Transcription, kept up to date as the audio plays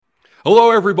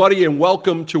Hello, everybody, and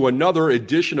welcome to another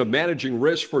edition of Managing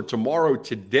Risk for Tomorrow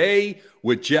Today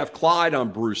with Jeff Kleid.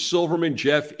 I'm Bruce Silverman.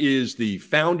 Jeff is the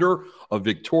founder of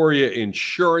Victoria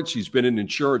Insurance. He's been in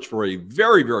insurance for a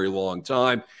very, very long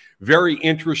time. Very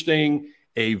interesting,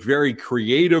 a very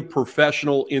creative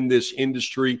professional in this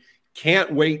industry.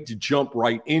 Can't wait to jump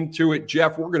right into it.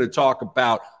 Jeff, we're going to talk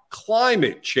about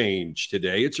climate change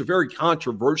today. It's a very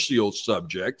controversial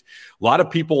subject. A lot of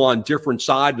people on different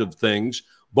sides of things.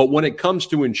 But when it comes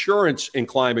to insurance and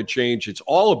climate change, it's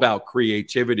all about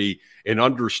creativity and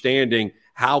understanding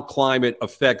how climate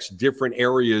affects different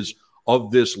areas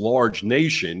of this large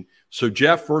nation. So,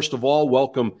 Jeff, first of all,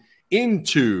 welcome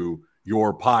into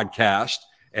your podcast.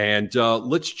 And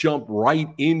let's jump right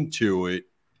into it.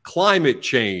 Climate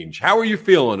change. How are you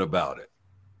feeling about it?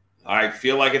 I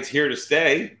feel like it's here to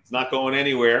stay. It's not going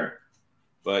anywhere.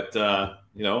 But, I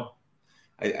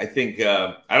think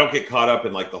I don't get caught up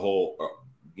in like the whole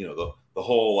the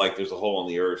whole, like there's a hole in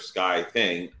the earth sky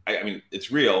thing. I mean,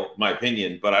 it's real, in my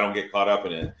opinion, but I don't get caught up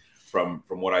in it from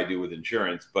what I do with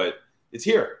insurance, but it's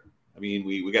here. I mean,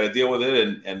 we got to deal with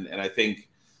it. And I think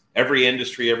every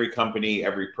industry, every company,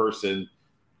 every person,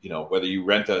 whether you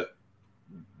rent a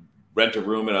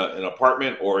room in an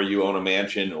apartment, or you own a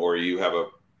mansion, or you have a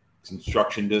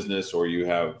construction business, or you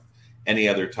have any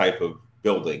other type of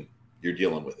building, you're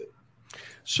dealing with it.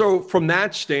 So from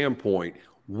that standpoint,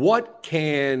 what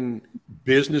can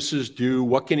businesses do?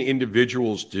 What can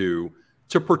individuals do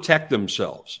to protect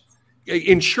themselves?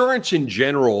 Insurance in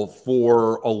general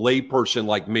for a layperson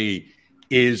like me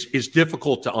is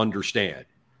difficult to understand.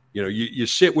 You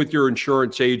sit with your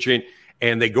insurance agent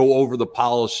and they go over the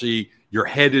policy. Your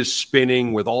head is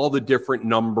spinning with all the different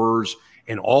numbers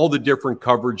and all the different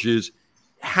coverages.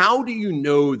 How do you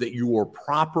know that you are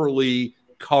properly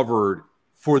covered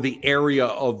for the area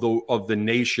of the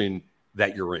nation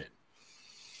that you're in?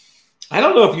 I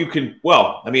don't know if you can.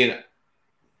 Well, I mean,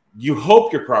 you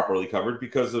hope you're properly covered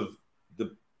because of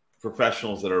the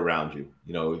professionals that are around you.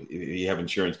 You have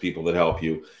insurance people that help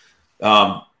you.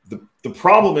 The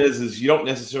problem is you don't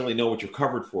necessarily know what you're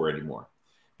covered for anymore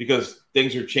because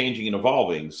things are changing and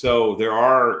evolving. So there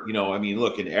are,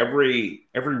 look, in every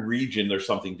region, there's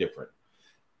something different.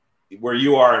 Where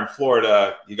you are in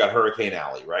Florida, you got Hurricane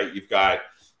Alley, right? You've got,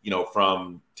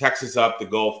 from Texas up the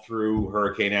Gulf through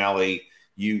Hurricane Alley,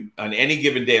 on any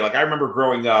given day, like I remember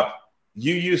growing up,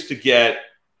 you used to get,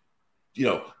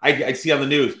 I'd see on the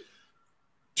news,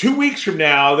 2 weeks from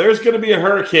now, there's going to be a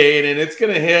hurricane and it's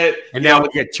going to hit. And now we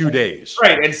get 2 days.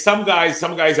 Right. And some guys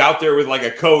out there with like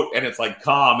a coat and it's like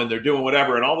calm and they're doing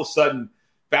whatever. And all of a sudden,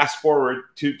 fast forward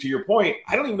to your point,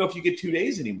 I don't even know if you get 2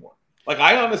 days anymore. Like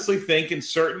I honestly think in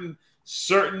certain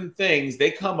things,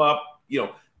 they come up,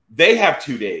 they have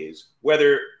 2 days,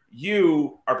 whether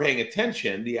you are paying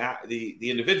attention, the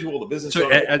individual, the business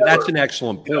owner. So that's an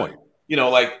excellent point.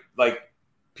 Like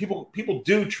people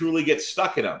do truly get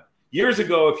stuck in them. Years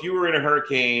ago, if you were in a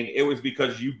hurricane, it was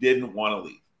because you didn't want to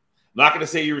leave. I'm not going to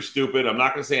say you were stupid. I'm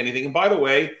not going to say anything. And by the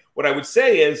way, what I would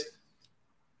say is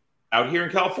out here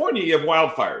in California, you have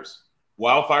wildfires.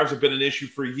 Wildfires have been an issue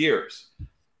for years.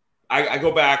 I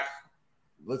go back.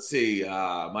 Let's see.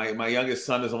 My youngest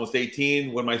son is almost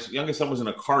 18. When my youngest son was in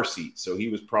a car seat, so he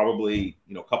was probably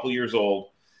a couple years old,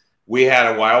 we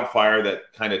had a wildfire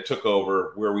that kind of took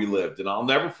over where we lived, and I'll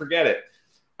never forget it.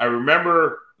 I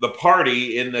remember the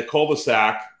party in the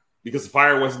cul-de-sac because the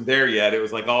fire wasn't there yet. It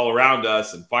was like all around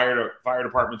us, and fire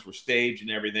departments were staged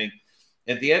and everything.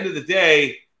 At the end of the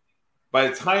day, by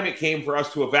the time it came for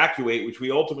us to evacuate, which we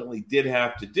ultimately did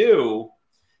have to do,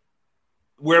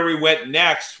 where we went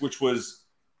next, which was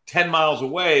 10 miles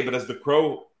away, but as the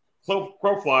crow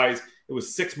flies, it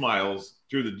was 6 miles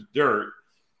through the dirt.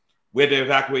 We had to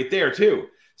evacuate there too.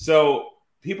 So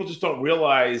people just don't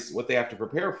realize what they have to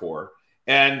prepare for.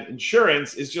 And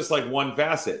insurance is just like one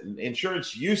facet. And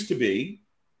insurance used to be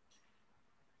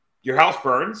your house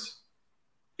burns,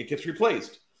 it gets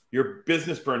replaced. Your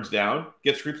business burns down,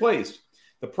 gets replaced.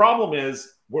 The problem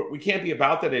is we can't be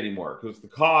about that anymore because the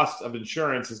cost of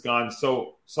insurance has gone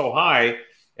so high.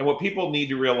 And what people need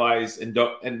to realize, and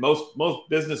most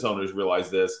business owners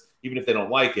realize this, even if they don't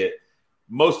like it,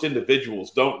 most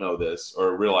individuals don't know this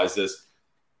or realize this.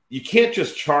 You can't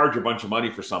just charge a bunch of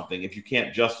money for something if you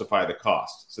can't justify the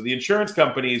cost. So the insurance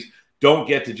companies don't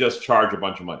get to just charge a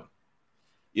bunch of money.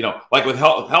 Like with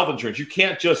health insurance, you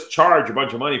can't just charge a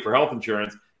bunch of money for health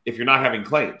insurance if you're not having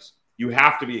claims. You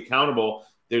have to be accountable.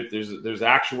 There's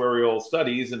actuarial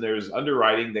studies and there's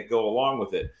underwriting that go along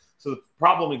with it. So the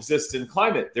problem exists in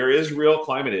climate. There is real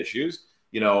climate issues.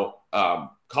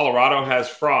 Colorado has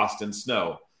frost and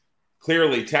snow.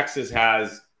 Clearly, Texas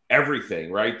has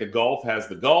everything, right? The Gulf has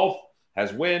the Gulf.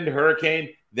 has wind, hurricane.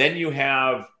 Then you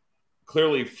have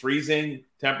clearly freezing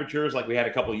temperatures like we had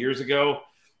a couple of years ago.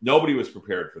 Nobody was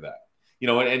prepared for that.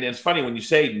 And it's funny when you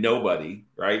say nobody,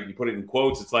 right? You put it in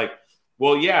quotes. It's like,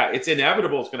 well, yeah, it's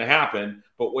inevitable. It's going to happen.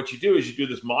 But what you do is you do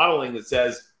this modeling that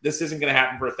says this isn't going to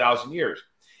happen for 1,000 years.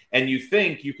 And you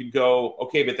think you can go,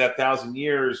 okay, but that 1,000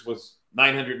 years was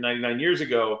 999 years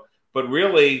ago. But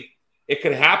really, it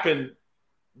could happen.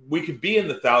 We could be in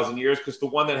the 1,000 years because the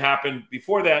one that happened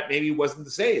before that maybe wasn't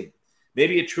the same.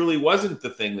 Maybe it truly wasn't the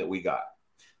thing that we got.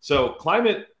 So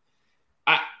climate,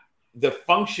 the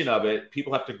function of it,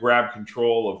 people have to grab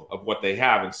control of what they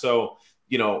have. And so,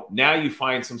 now you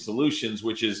find some solutions,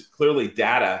 which is clearly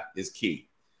data is key.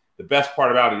 The best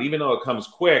part about it, even though it comes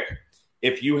quick,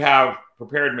 if you have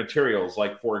prepared materials,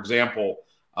 like, for example,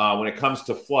 when it comes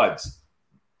to floods,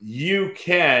 you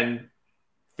can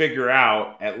figure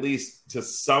out, at least to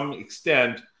some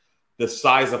extent, the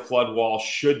size a flood wall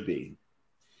should be.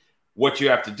 What you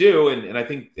have to do, and I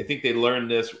think they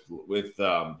learned this with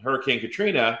Hurricane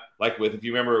Katrina, if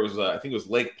you remember, it was I think it was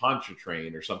Lake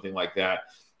Pontchartrain or something like that.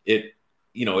 It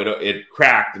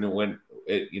cracked and it went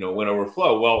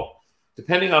overflow. Well,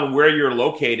 depending on where you're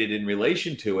located in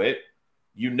relation to it,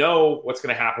 what's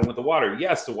going to happen with the water.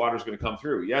 Yes, the water's going to come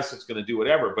through. Yes, it's going to do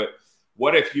whatever. But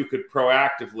what if you could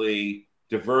proactively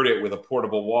divert it with a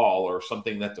portable wall or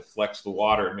something that deflects the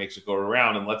water and makes it go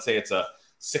around? And let's say it's a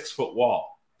 6-foot wall.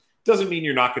 Doesn't mean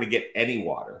you're not going to get any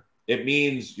water. It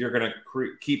means you're going to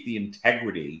keep the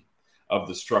integrity of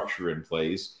the structure in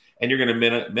place, and you're going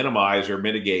to minimize or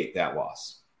mitigate that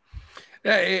loss.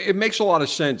 Yeah, it makes a lot of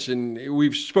sense. And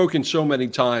we've spoken so many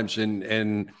times,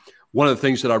 and one of the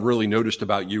things that I've really noticed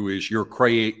about you is your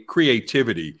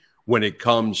creativity when it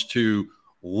comes to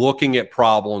looking at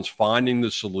problems, finding the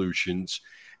solutions.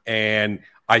 And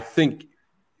I think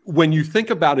when you think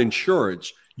about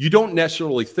insurance, you don't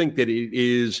necessarily think that it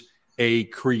is a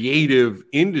creative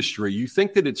industry. You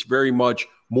think that it's very much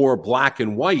more black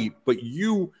and white, but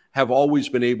you have always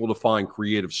been able to find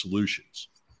creative solutions.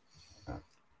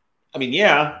 I mean,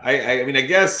 yeah, I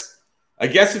guess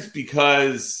it's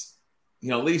because,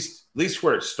 at least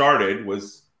where it started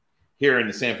was here in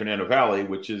the San Fernando Valley,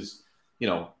 which is,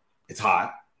 it's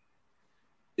hot.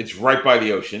 It's right by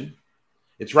the ocean.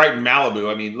 It's right in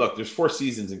Malibu. I mean, look, there's 4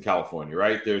 seasons in California,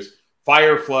 right? There's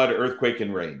fire, flood, earthquake,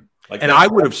 and rain. And I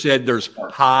would have said there's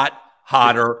hot,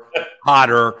 hotter,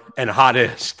 hotter, and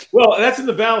hottest. Well, that's in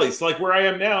the valley. So like where I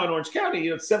am now in Orange County,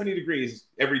 it's 70 degrees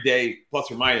every day, plus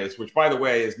or minus, which, by the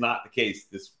way, is not the case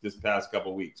this past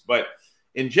couple of weeks. But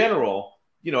in general,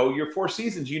 your 4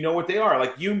 seasons, what they are.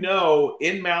 Like, in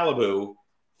Malibu,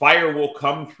 fire will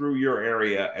come through your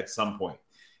area at some point.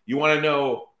 You want to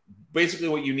know, basically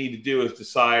what you need to do is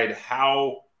decide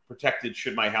how protected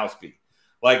should my house be.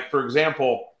 Like, for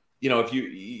example, if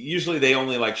usually they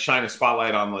only shine a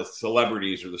spotlight on the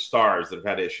celebrities or the stars that have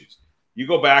had issues. You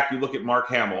go back, you look at Mark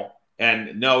Hamill,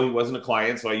 and no, he wasn't a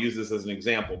client. So I use this as an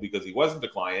example because he wasn't a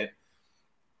client.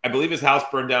 I believe his house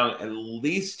burned down at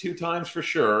least 2 times for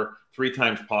sure, 3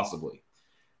 times possibly.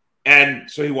 And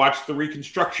so he watched the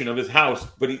reconstruction of his house,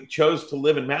 but he chose to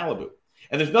live in Malibu.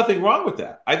 And there's nothing wrong with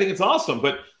that. I think it's awesome.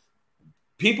 But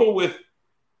people with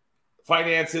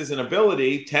finances and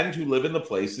ability tend to live in the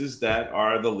places that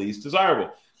are the least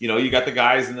desirable. You got the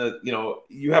guys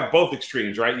you have both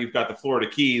extremes, right? You've got the Florida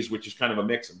Keys, which is kind of a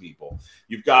mix of people.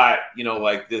 You've got,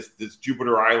 this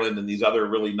Jupiter Island and these other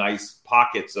really nice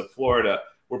pockets of Florida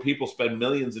where people spend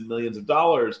millions and millions of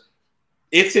dollars.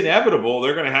 It's inevitable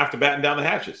they're going to have to batten down the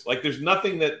hatches. Like, there's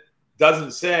nothing that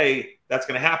doesn't say that's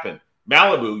going to happen.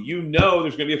 Malibu,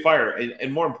 there's going to be a fire.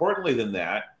 And more importantly than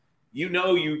that,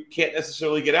 you can't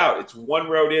necessarily get out. It's one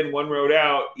road in, one road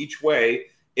out each way.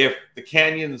 If the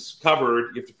canyon's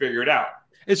covered, you have to figure it out.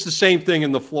 It's the same thing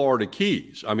in the Florida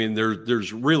Keys. I mean,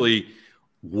 there's really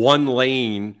one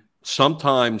lane,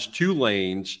 sometimes 2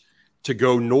 lanes to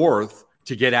go north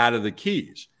to get out of the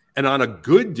Keys. And on a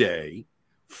good day,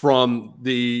 from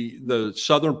the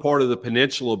southern part of the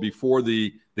peninsula before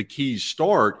the Keys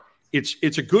start,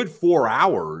 it's a good 4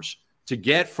 hours to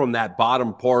get from that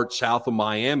bottom part south of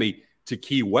Miami to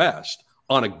Key West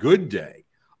on a good day.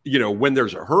 When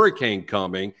there's a hurricane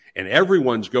coming and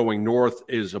everyone's going north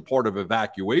as a part of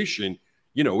evacuation,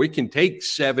 it can take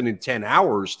 7 and 10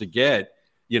 hours to get,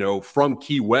 from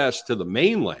Key West to the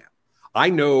mainland. I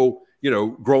know,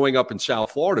 growing up in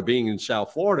South Florida, being in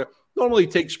South Florida, normally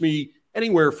takes me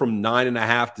anywhere from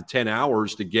 9.5 to 10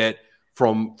 hours to get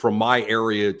from my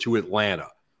area to Atlanta.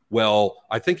 Well,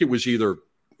 I think it was either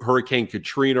Hurricane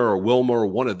Katrina or Wilma or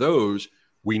one of those.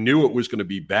 We knew it was going to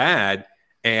be bad.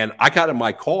 And I got in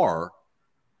my car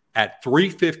at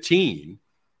 3:15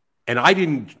 And I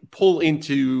didn't pull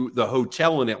into the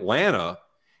hotel in Atlanta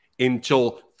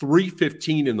until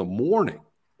 3:15 in the morning.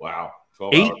 Wow.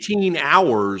 18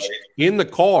 hours in the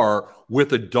car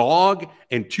with a dog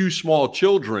and two small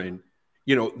children.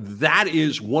 That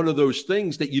is one of those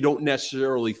things that you don't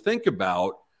necessarily think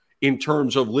about in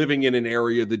terms of living in an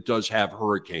area that does have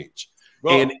hurricanes.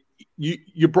 Well, and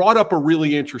you brought up a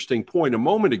really interesting point a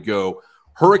moment ago.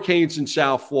 Hurricanes in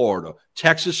South Florida,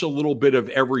 Texas, a little bit of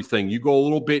everything. You go a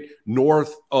little bit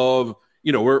north of,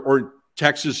 or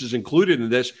Texas is included in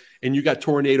this, and you got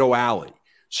Tornado Alley.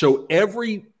 So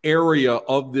every area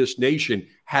of this nation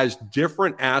has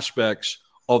different aspects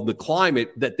of the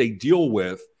climate that they deal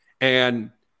with.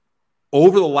 And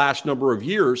over the last number of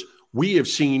years, we have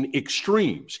seen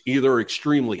extremes, either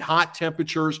extremely hot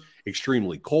temperatures,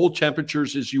 extremely cold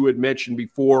temperatures, as you had mentioned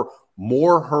before,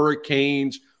 more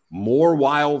hurricanes, more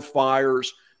wildfires.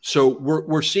 So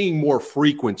we're seeing more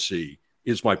frequency,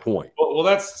 is my point. Well,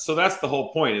 that's the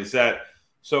whole point, is that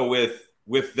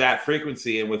with that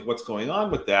frequency and with what's going on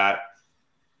with that,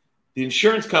 the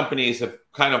insurance companies have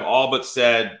kind of all but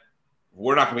said,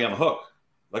 we're not going to be on the hook.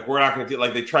 Like, we're not going to do,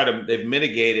 like, they've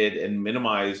mitigated and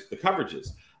minimized the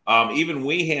coverages. Even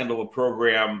we handle a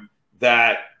program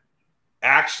that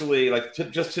actually,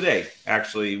 just today,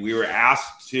 actually, we were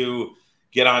asked to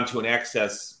get onto an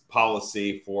excess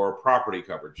policy for property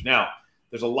coverage. Now,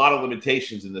 there's a lot of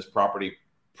limitations in this property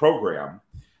program.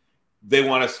 They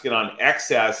want us to get on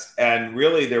excess, and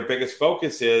really their biggest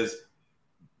focus is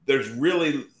there's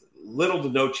really little to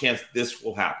no chance this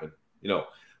will happen,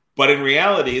 But in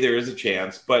reality, there is a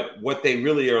chance. But what they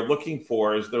really are looking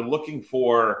for is they're looking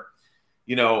for,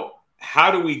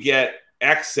 how do we get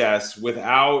excess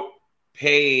without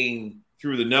paying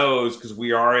through the nose, because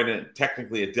we are in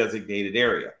technically a designated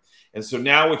area. And so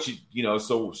now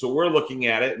so we're looking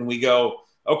at it and we go,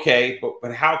 okay,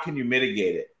 but how can you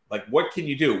mitigate it? Like, what can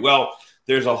you do? Well,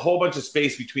 there's a whole bunch of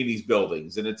space between these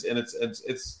buildings, and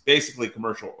it's basically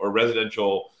commercial or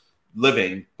residential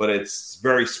living, but it's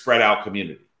very spread out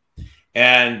community.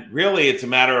 And really, it's a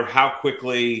matter of how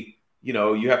quickly,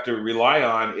 you have to rely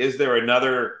on, is there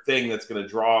another thing that's going to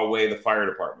draw away the fire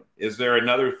department? Is there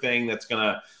another thing that's going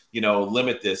to,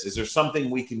 limit this? Is there something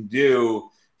we can do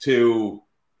to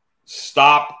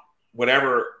stop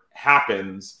whatever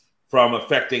happens from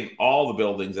affecting all the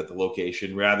buildings at the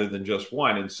location rather than just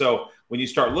one? And so when you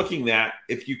start looking at,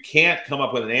 if you can't come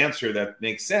up with an answer that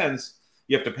makes sense,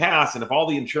 you have to pass. And if all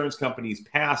the insurance companies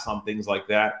pass on things like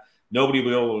that, nobody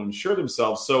will be able to insure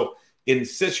themselves. So in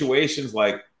situations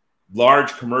like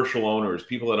large commercial owners,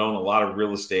 people that own a lot of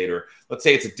real estate, or let's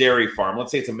say it's a dairy farm,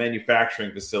 let's say it's a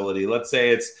manufacturing facility, let's say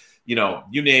it's, you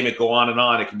name it, go on and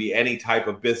on. It can be any type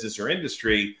of business or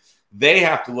industry. They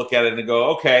have to look at it and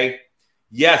go, okay,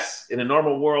 yes, in a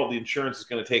normal world, the insurance is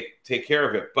going to take care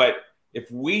of it. But if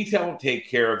we don't take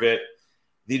care of it,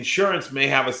 the insurance may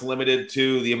have us limited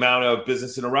to the amount of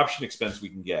business interruption expense we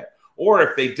can get. Or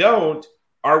if they don't,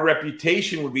 our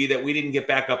reputation would be that we didn't get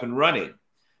back up and running.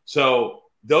 So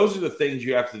those are the things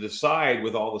you have to decide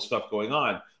with all the stuff going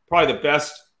on. Probably the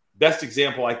best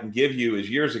example I can give you is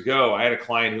years ago, I had a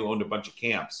client who owned a bunch of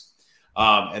camps.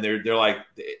 And they're like,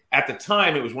 at the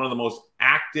time, it was one of the most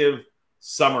active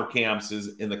summer camps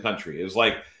in the country. It was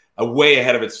like a way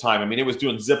ahead of its time. I mean, it was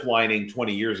doing zip lining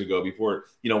 20 years ago, before,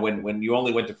 when you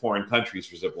only went to foreign countries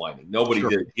for zip lining. Nobody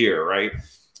did it here, right?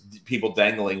 People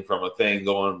dangling from a thing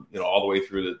going, all the way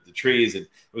through the trees. And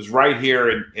it was right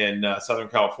here in Southern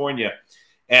California.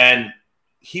 And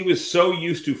he was so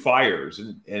used to fires,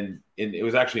 and it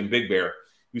was actually in Big Bear.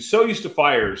 He was so used to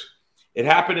fires. It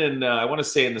happened in, I want to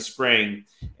say, in the spring.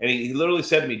 And he literally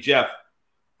said to me, Jeff,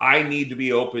 I need to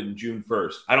be open June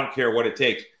 1st. I don't care what it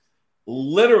takes.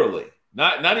 Literally,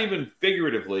 not even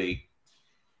figuratively.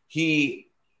 He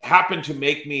happened to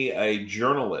make me a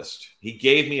journalist. He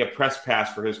gave me a press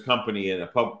pass for his company and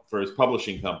for his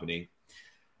publishing company.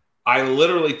 I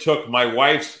literally took my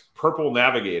wife's purple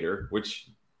Navigator, which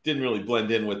didn't really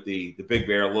blend in with the Big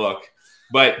Bear look,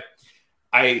 but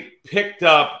I picked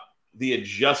up the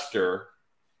adjuster,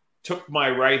 took my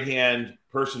right-hand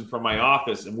person from my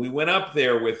office, and we went up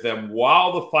there with them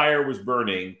while the fire was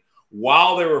burning,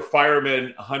 while there were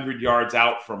firemen 100 yards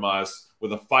out from us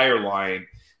with a fire line,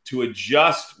 to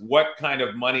adjust what kind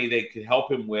of money they could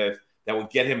help him with that would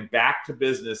get him back to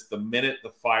business the minute the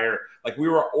fire, like we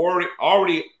were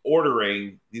already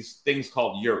ordering these things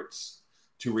called yurts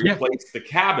to replace the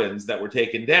cabins that were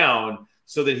taken down,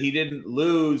 so that he didn't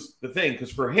lose the thing.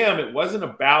 Because for him, it wasn't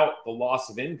about the loss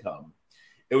of income.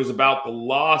 It was about the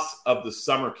loss of the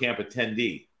summer camp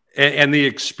attendee. And the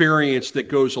experience that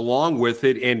goes along with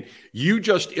it. And you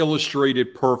just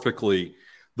illustrated perfectly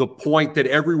the point that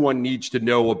everyone needs to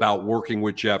know about working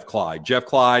with Jeff Kleid. Jeff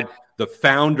Kleid, the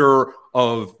founder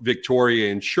of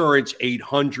Victoria Insurance,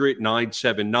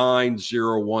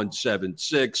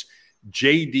 800-979-0176,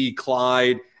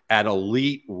 jdkleid at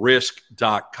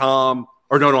eliterisk.com.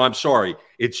 Or no, I'm sorry.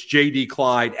 It's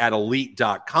jdkleid at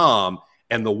elite.com.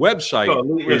 And the website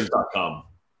is eliterisk.com.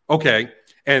 Okay.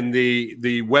 And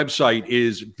the website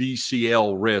is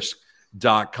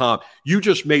VCLRisk.com. You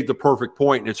just made the perfect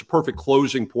point, and it's a perfect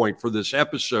closing point for this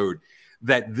episode,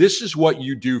 that this is what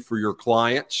you do for your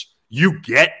clients. You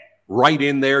get right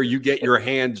in there. You get your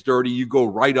hands dirty. You go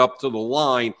right up to the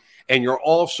line. And you're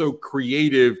also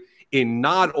creative in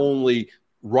not only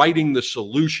writing the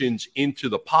solutions into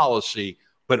the policy,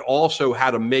 but also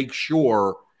how to make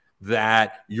sure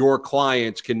that your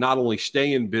clients can not only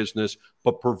stay in business,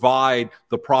 but provide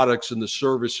the products and the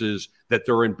services that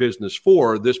they're in business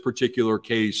for. This particular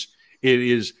case, it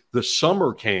is the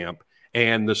summer camp.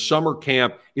 And the summer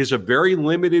camp is a very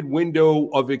limited window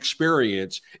of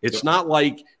experience. It's not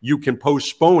like you can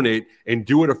postpone it and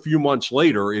do it a few months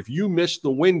later. If you miss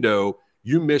the window,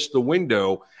 you miss the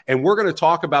window. And we're going to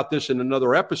talk about this in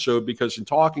another episode, because in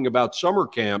talking about summer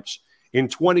camps in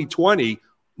 2020,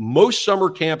 most summer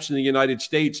camps in the United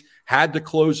States had to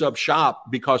close up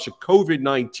shop because of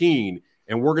COVID-19.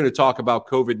 And we're going to talk about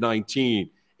COVID-19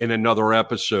 in another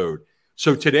episode.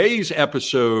 So today's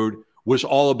episode was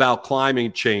all about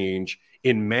climate change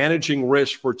in managing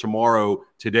risk for tomorrow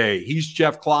today. He's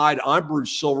Jeff Kleid. I'm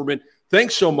Bruce Silverman.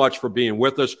 Thanks so much for being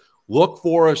with us. Look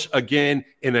for us again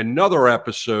in another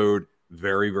episode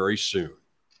very, very soon.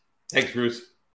 Thanks, Bruce.